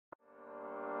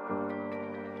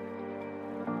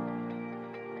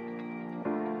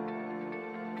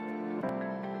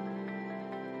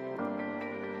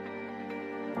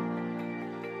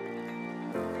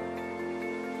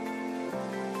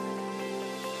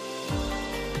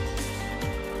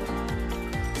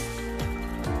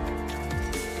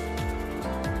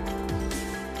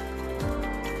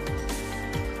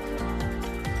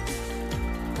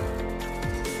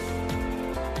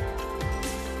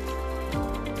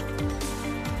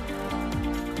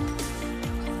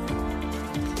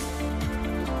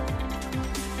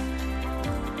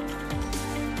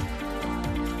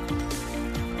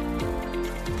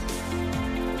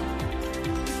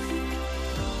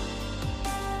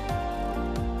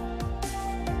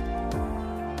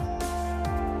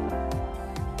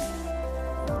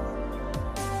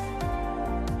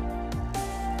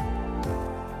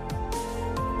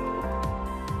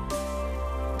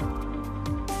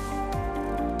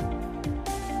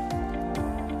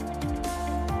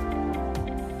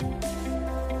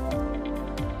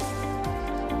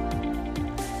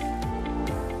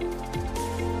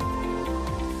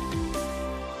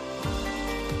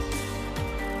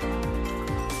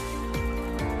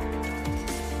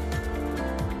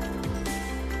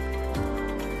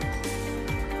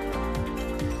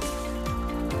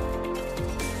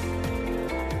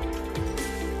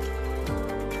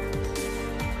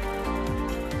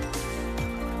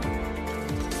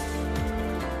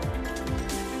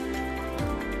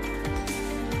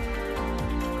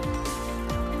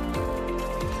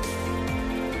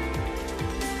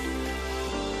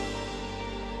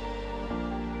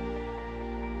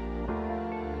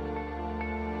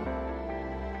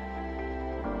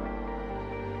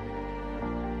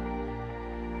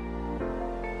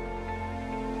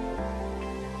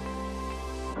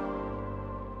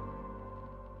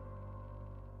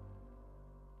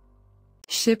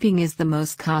Shipping is the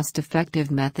most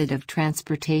cost-effective method of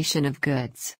transportation of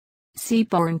goods.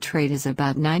 Seaborne trade is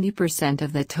about 90%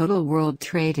 of the total world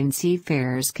trade, and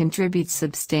seafarers contribute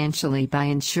substantially by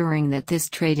ensuring that this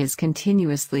trade is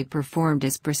continuously performed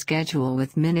as per schedule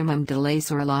with minimum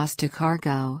delays or loss to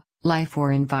cargo, life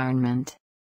or environment.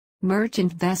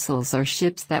 Merchant vessels are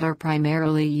ships that are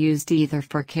primarily used either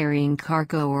for carrying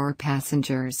cargo or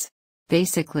passengers.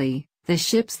 Basically, the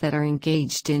ships that are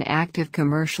engaged in active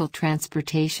commercial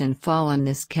transportation fall in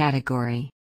this category.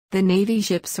 The Navy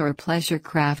ships or pleasure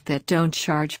craft that don't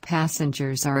charge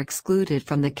passengers are excluded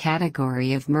from the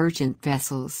category of merchant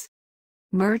vessels.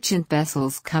 Merchant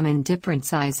vessels come in different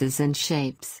sizes and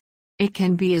shapes. It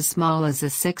can be as small as a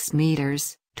 6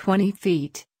 meters, 20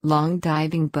 feet, long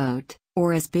diving boat,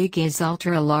 or as big as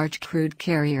ultra-large crude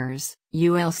carriers,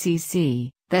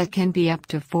 ULCC, that can be up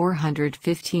to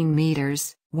 415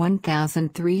 meters,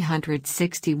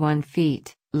 1,361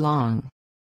 feet, long.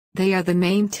 They are the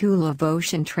main tool of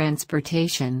ocean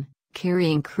transportation,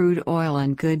 carrying crude oil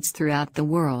and goods throughout the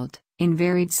world, in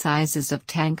varied sizes of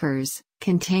tankers,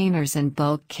 containers and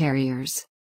bulk carriers.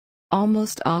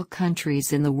 Almost all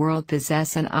countries in the world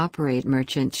possess and operate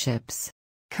merchant ships.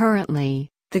 Currently,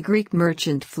 the Greek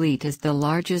merchant fleet is the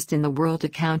largest in the world,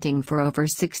 accounting for over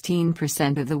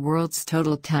 16% of the world's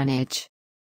total tonnage.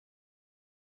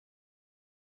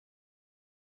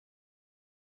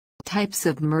 Types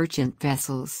of merchant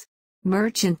vessels.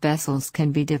 Merchant vessels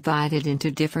can be divided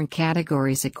into different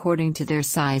categories according to their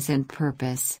size and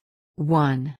purpose.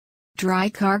 1. Dry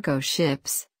cargo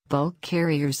ships, bulk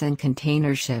carriers and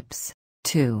container ships.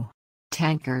 2.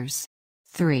 Tankers.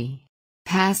 3.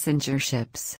 Passenger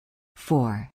ships.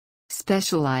 4.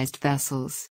 Specialized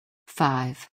vessels.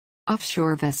 5.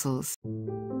 Offshore vessels.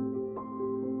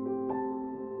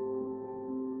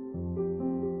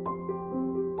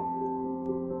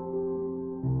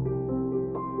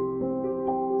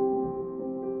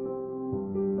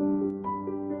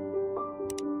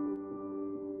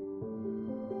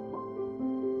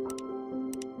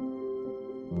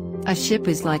 A ship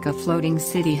is like a floating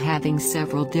city having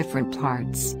several different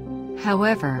parts.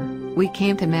 However, we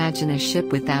can't imagine a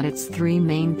ship without its three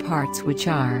main parts, which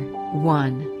are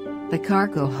 1. The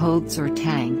cargo holds or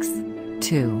tanks.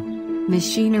 2.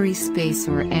 Machinery space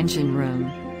or engine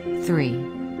room.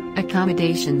 3.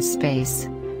 Accommodation space.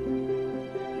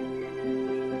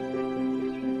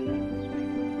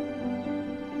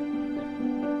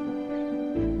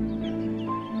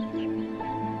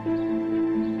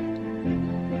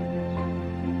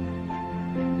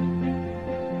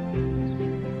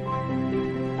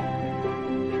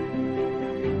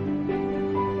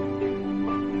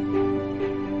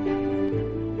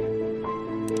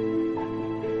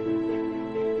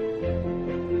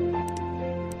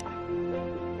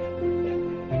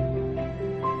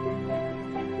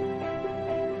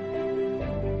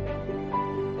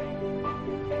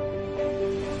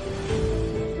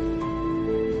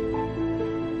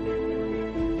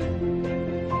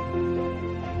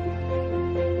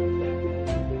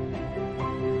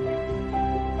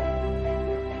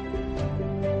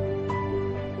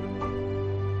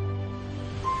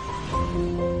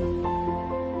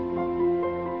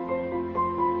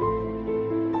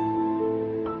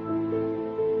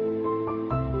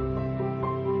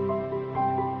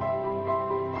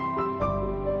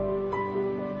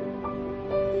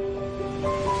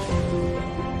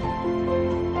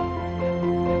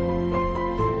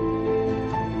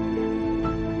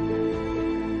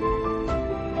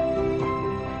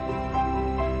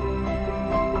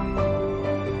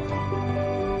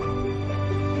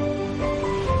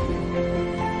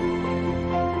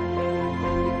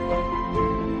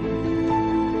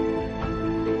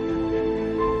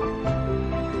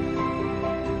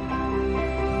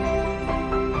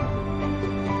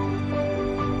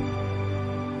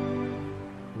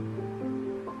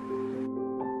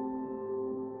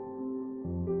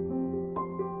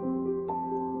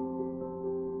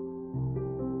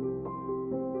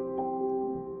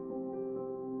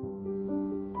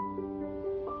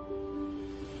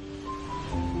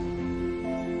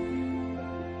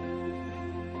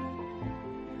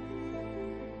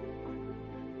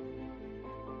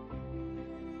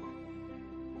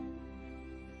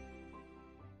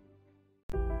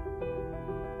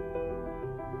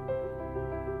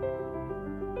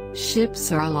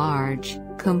 Ships are large,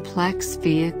 complex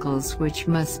vehicles which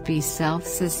must be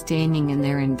self-sustaining in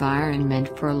their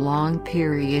environment for long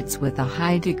periods with a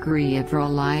high degree of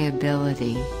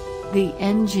reliability. The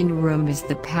engine room is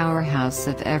the powerhouse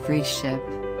of every ship.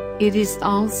 It is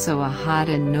also a hot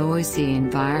and noisy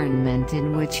environment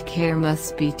in which care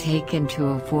must be taken to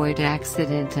avoid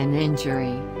accident and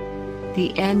injury.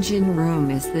 The engine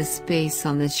room is the space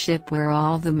on the ship where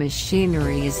all the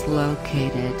machinery is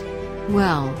located.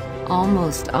 Well,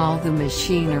 almost all the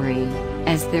machinery,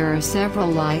 as there are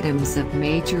several items of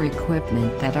major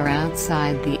equipment that are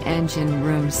outside the engine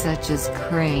room such as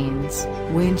cranes,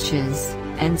 winches,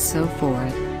 and so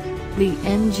forth. The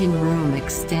engine room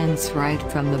extends right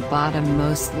from the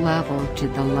bottommost level to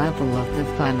the level of the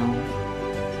funnel.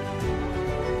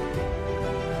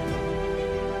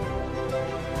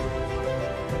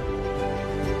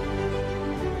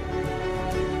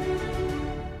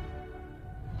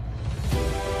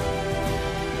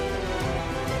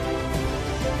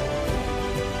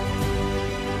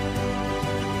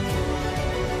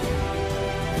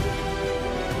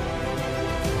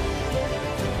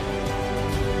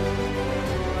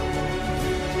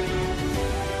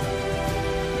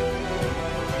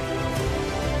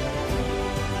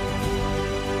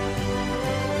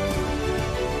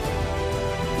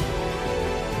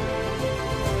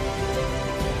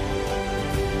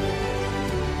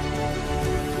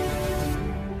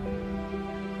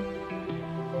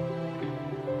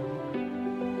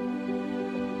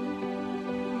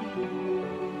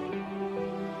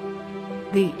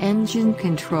 The engine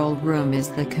control room is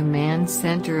the command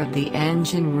center of the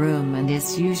engine room and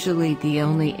is usually the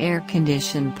only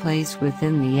air-conditioned place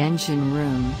within the engine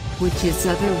room, which is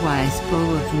otherwise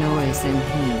full of noise and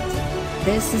heat.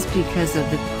 This is because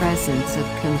of the presence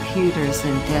of computers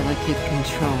and delicate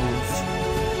controls.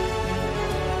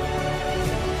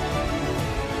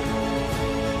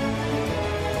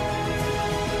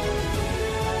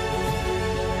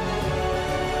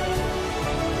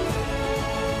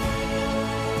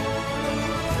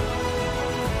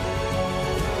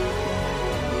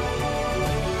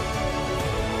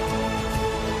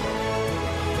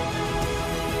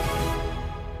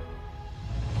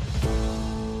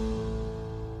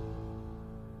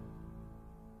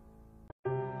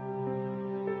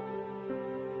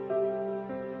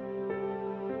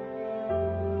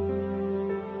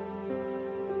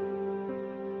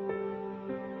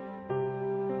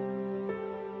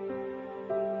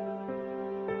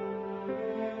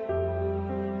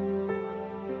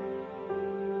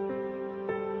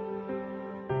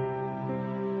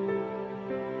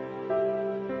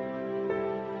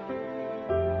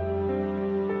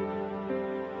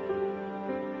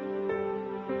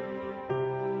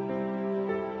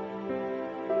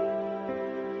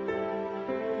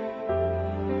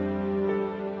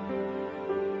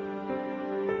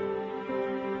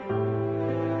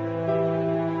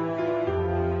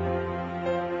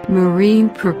 Marine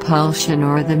propulsion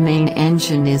or the main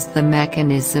engine is the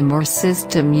mechanism or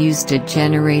system used to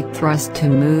generate thrust to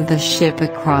move a ship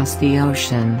across the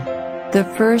ocean.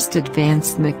 The first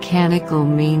advanced mechanical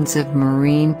means of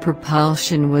marine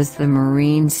propulsion was the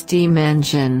marine steam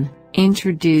engine,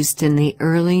 introduced in the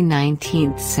early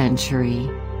 19th century.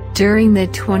 During the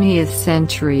 20th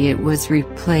century it was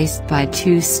replaced by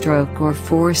two-stroke or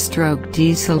four-stroke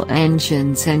diesel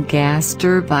engines and gas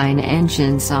turbine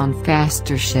engines on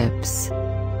faster ships.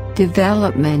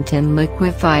 Development in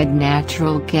liquefied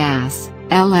natural gas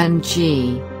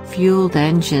 (LNG) fueled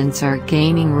engines are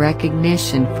gaining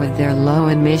recognition for their low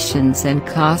emissions and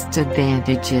cost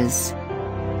advantages.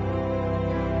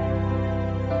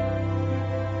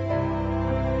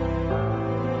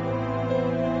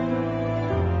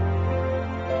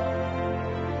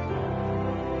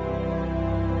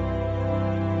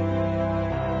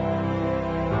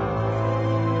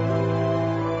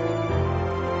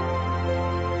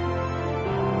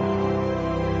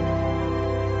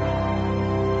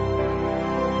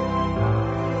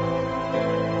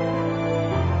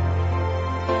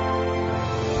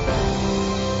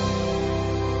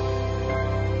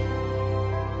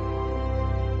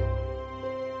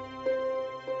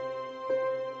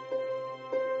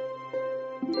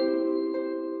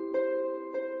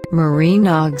 Marine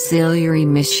auxiliary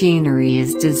machinery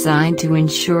is designed to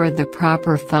ensure the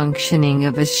proper functioning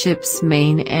of a ship's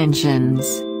main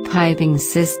engines, piping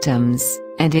systems,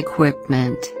 and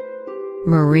equipment.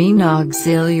 Marine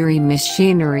auxiliary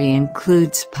machinery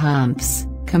includes pumps,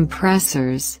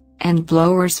 compressors, and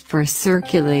blowers for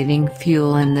circulating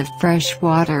fuel and the fresh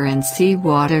water and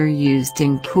seawater used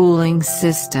in cooling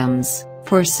systems,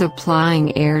 for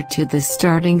supplying air to the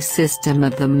starting system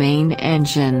of the main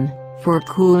engine, for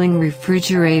cooling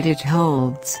refrigerated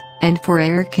holds, and for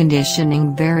air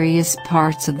conditioning various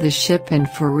parts of the ship and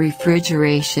for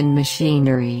refrigeration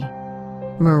machinery.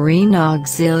 Marine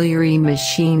auxiliary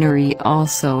machinery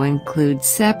also includes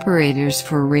separators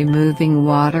for removing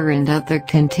water and other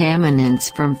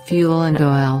contaminants from fuel and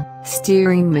oil,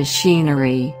 steering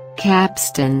machinery,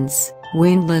 capstans,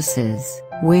 windlasses,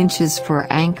 winches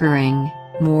for anchoring,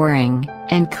 mooring,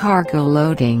 and cargo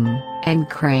loading, and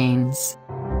cranes.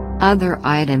 Other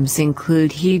items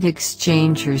include heat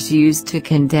exchangers used to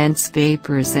condense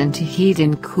vapors and to heat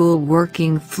and cool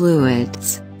working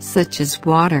fluids, such as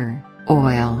water,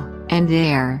 oil, and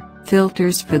air,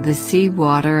 filters for the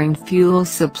seawater and fuel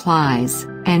supplies,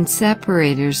 and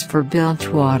separators for bilge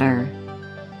water.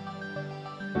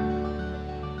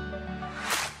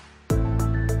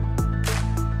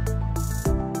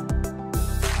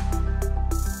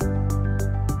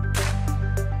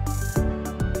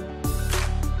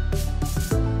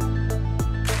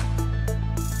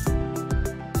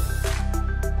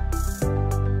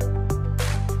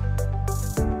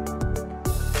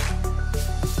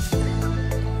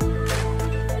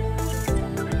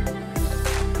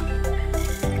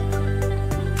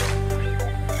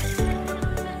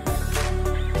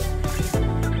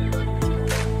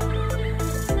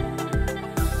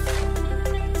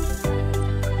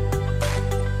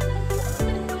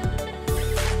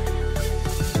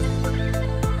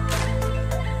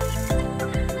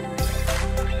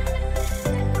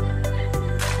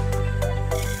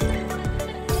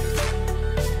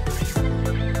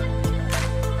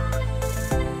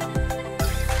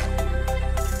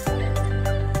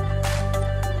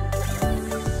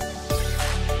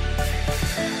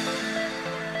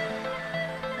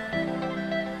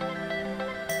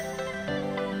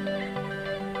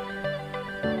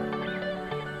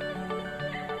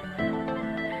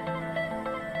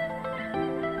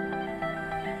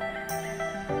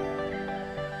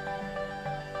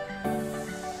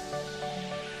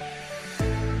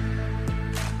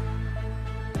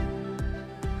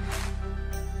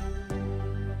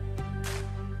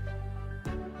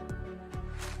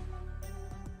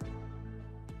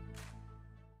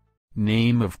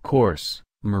 Name of course,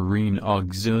 Marine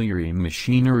Auxiliary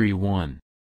Machinery 1.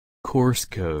 Course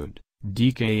code,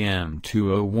 DKM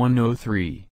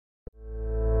 20103.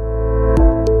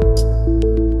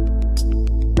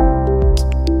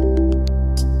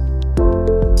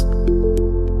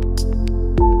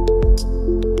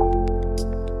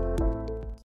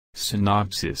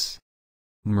 Synopsis.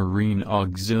 Marine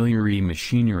Auxiliary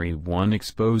Machinery 1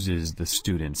 exposes the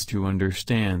students to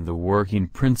understand the working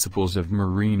principles of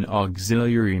marine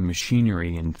auxiliary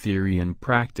machinery in theory and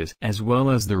practice, as well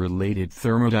as the related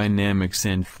thermodynamics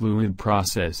and fluid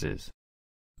processes.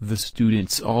 The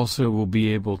students also will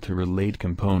be able to relate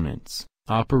components,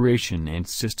 operation and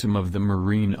system of the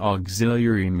marine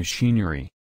auxiliary machinery.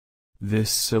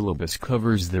 This syllabus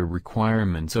covers the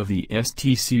requirements of the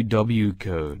STCW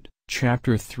Code,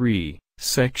 Chapter 3.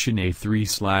 Section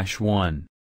A3/1.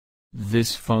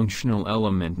 This functional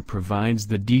element provides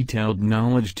the detailed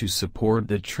knowledge to support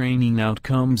the training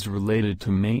outcomes related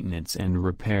to maintenance and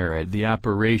repair at the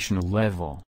operational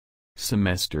level.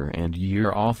 Semester and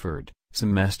year offered,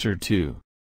 Semester 2.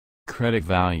 Credit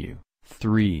value,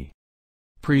 3.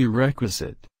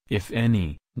 Prerequisite, if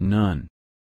any, none.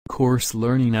 Course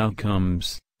learning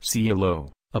outcomes,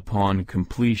 CLO. Upon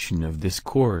completion of this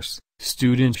course,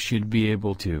 students should be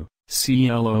able to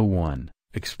CLO 1.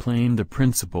 Explain the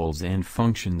principles and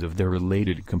functions of the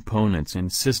related components and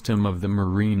system of the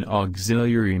marine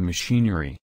auxiliary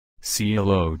machinery.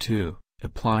 CLO 2.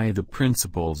 Apply the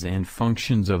principles and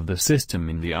functions of the system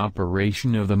in the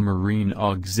operation of the marine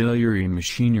auxiliary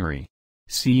machinery.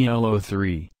 CLO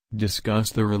 3.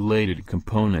 Discuss the related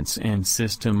components and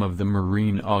system of the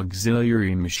marine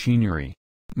auxiliary machinery.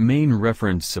 Main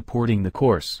reference supporting the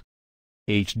course.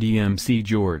 HDMC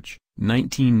George,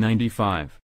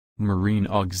 1995. Marine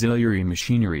Auxiliary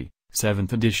Machinery,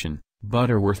 7th edition,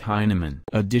 Butterworth Heinemann.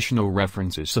 Additional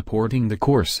references supporting the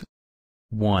course.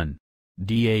 1.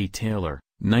 D. A. Taylor,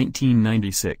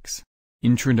 1996.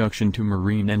 Introduction to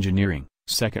Marine Engineering,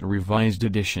 2nd revised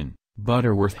edition,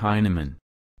 Butterworth Heinemann.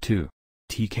 2.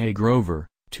 T. K. Grover,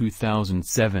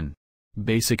 2007.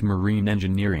 Basic Marine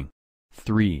Engineering.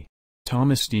 3.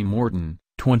 Thomas D. Morton,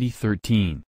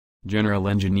 2013. General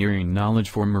Engineering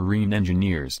Knowledge for Marine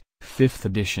Engineers, 5th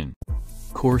edition.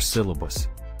 Course syllabus.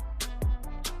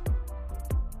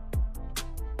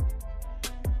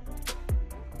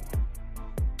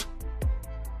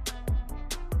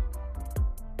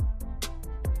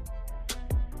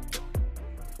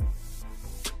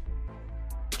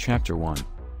 Chapter 1.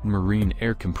 Marine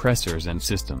Air Compressors and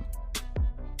System.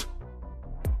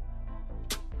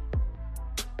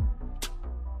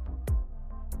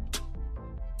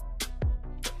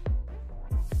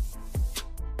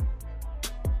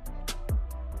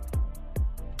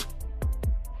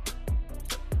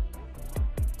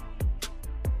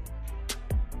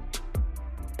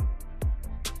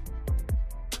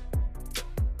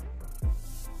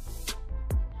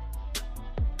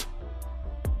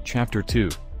 Chapter 2.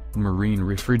 Marine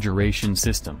Refrigeration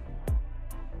System.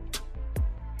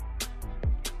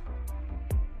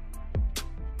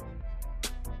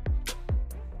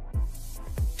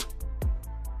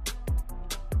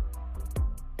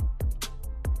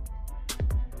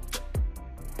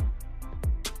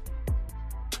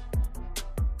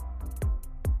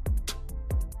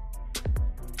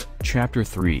 Chapter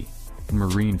 3.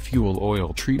 Marine Fuel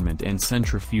Oil Treatment and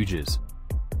Centrifuges.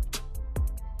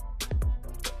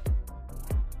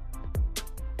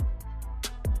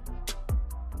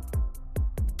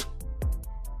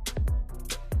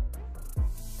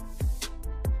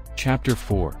 Chapter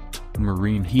 4.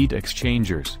 Marine Heat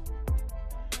Exchangers.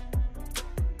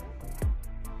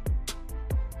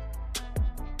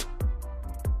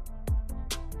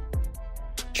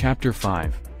 Chapter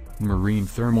 5. Marine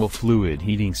Thermal Fluid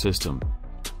Heating System.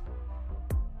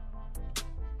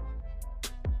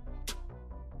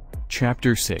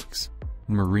 Chapter 6.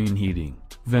 Marine Heating,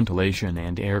 Ventilation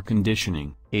and Air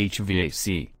Conditioning,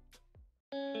 HVAC.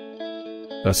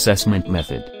 Assessment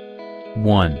Method.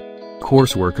 1.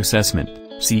 Coursework Assessment,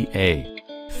 CA.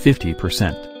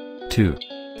 50%. 2.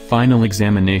 Final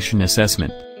Examination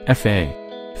Assessment, FA.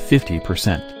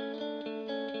 50%.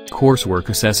 Coursework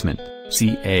Assessment,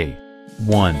 CA.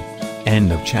 1.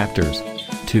 End of chapters.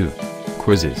 2.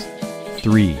 Quizzes.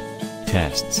 3.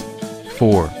 Tests.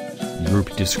 4.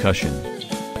 Group discussion.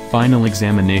 Final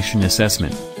Examination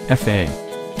Assessment, FA.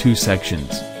 2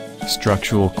 sections.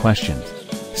 Structural questions.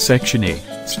 Section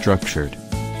A, Structured.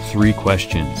 3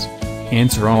 questions.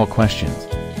 Answer all questions.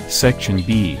 Section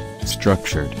B,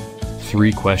 Structured.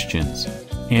 3 questions.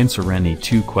 Answer any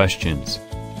 2 questions.